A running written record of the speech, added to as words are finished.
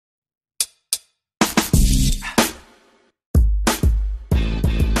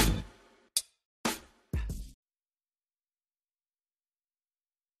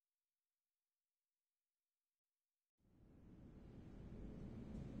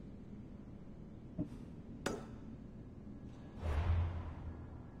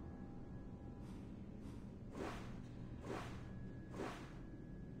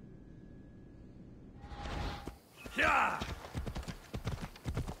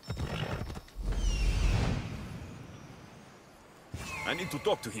I need to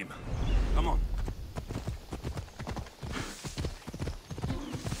talk to him. Come on.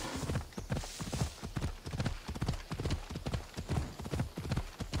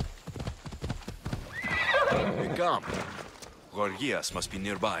 Come. Gorgias must be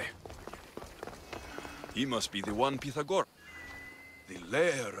nearby. He must be the one Pythagor. The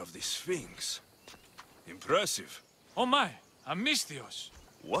lair of the Sphinx. Impressive. Oh my, Amistios.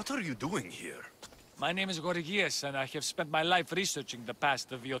 What are you doing here? My name is Gorgias, and I have spent my life researching the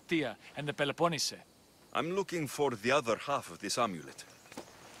past of Viotia and the Peloponnese. I'm looking for the other half of this amulet.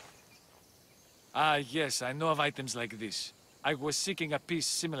 Ah, yes, I know of items like this. I was seeking a piece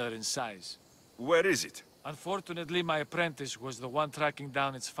similar in size. Where is it? Unfortunately, my apprentice was the one tracking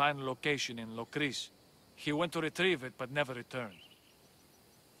down its final location in Locris. He went to retrieve it, but never returned.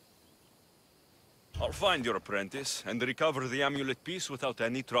 I'll find your apprentice and recover the amulet piece without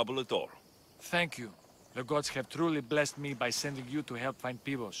any trouble at all. Thank you. The gods have truly blessed me by sending you to help find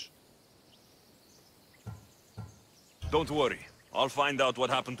Pibos. Don't worry. I'll find out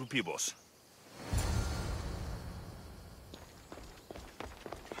what happened to Pibos.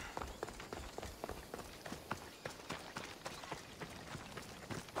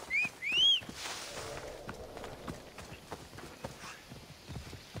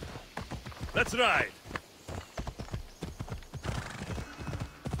 Let's ride!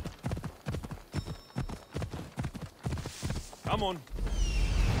 Come on.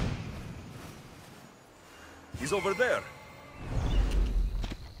 He's over there.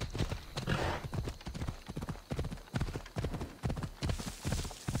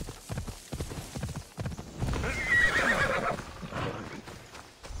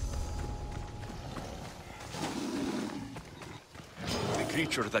 The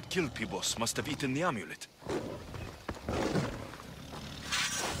creature that killed Pibos must have eaten the amulet.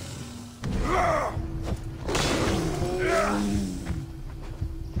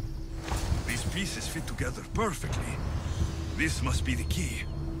 These pieces fit together perfectly. This must be the key.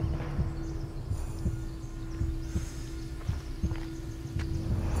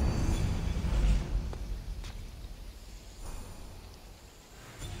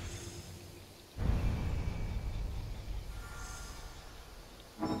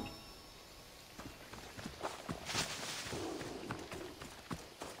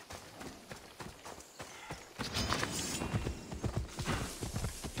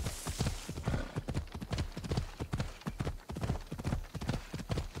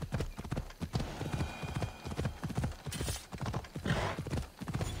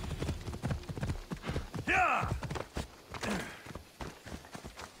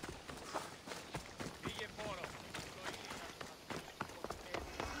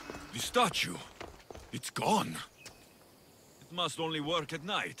 The statue. It's gone. It must only work at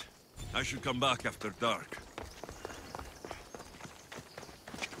night. I should come back after dark.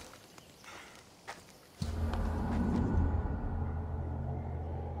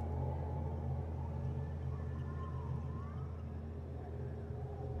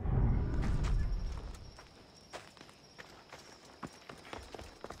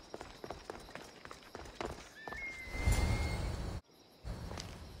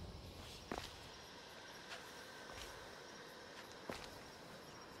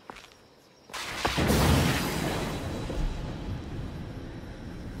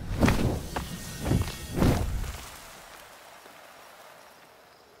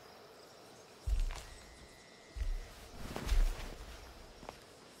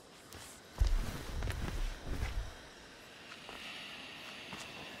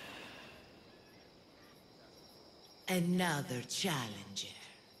 Another challenger.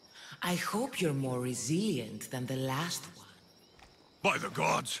 I hope you're more resilient than the last one. By the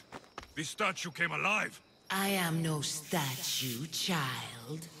gods! This statue came alive! I am no statue,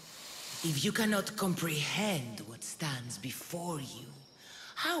 child. If you cannot comprehend what stands before you,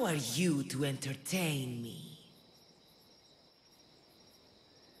 how are you to entertain me?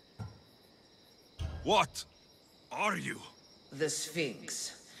 What are you? The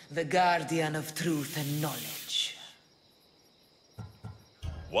Sphinx, the guardian of truth and knowledge.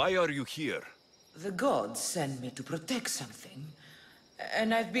 Why are you here? The gods sent me to protect something,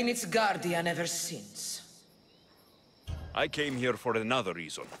 and I've been its guardian ever since. I came here for another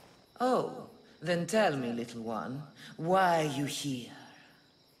reason. Oh, then tell me, little one, why are you here?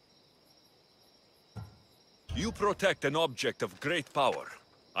 You protect an object of great power.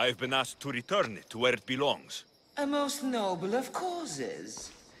 I have been asked to return it to where it belongs. A most noble of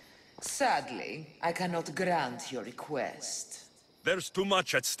causes. Sadly, I cannot grant your request. There's too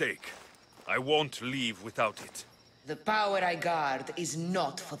much at stake. I won't leave without it. The power I guard is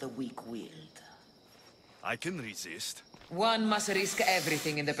not for the weak-willed. I can resist. One must risk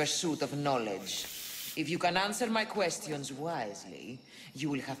everything in the pursuit of knowledge. If you can answer my questions wisely, you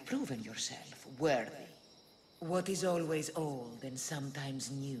will have proven yourself worthy. What is always old and sometimes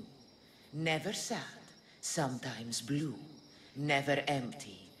new. Never sad, sometimes blue. Never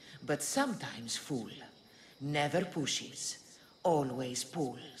empty, but sometimes full. Never pushes, always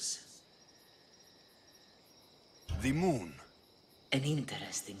pulls. The moon. An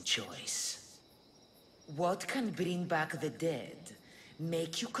interesting choice. What can bring back the dead?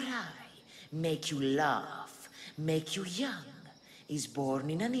 Make you cry, make you laugh, make you young. Is born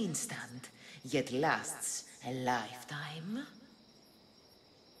in an instant, yet lasts a lifetime?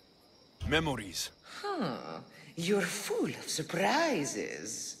 Memories. You're full of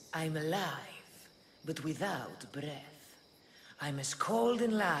surprises. I'm alive, but without breath. I'm as cold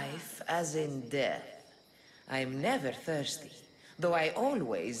in life as in death. I'm never thirsty, though I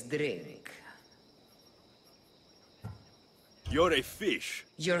always drink. You're a fish.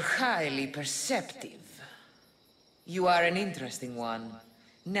 You're highly perceptive. You are an interesting one.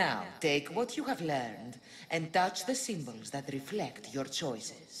 Now, take what you have learned and touch the symbols that reflect your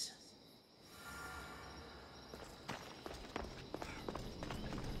choices.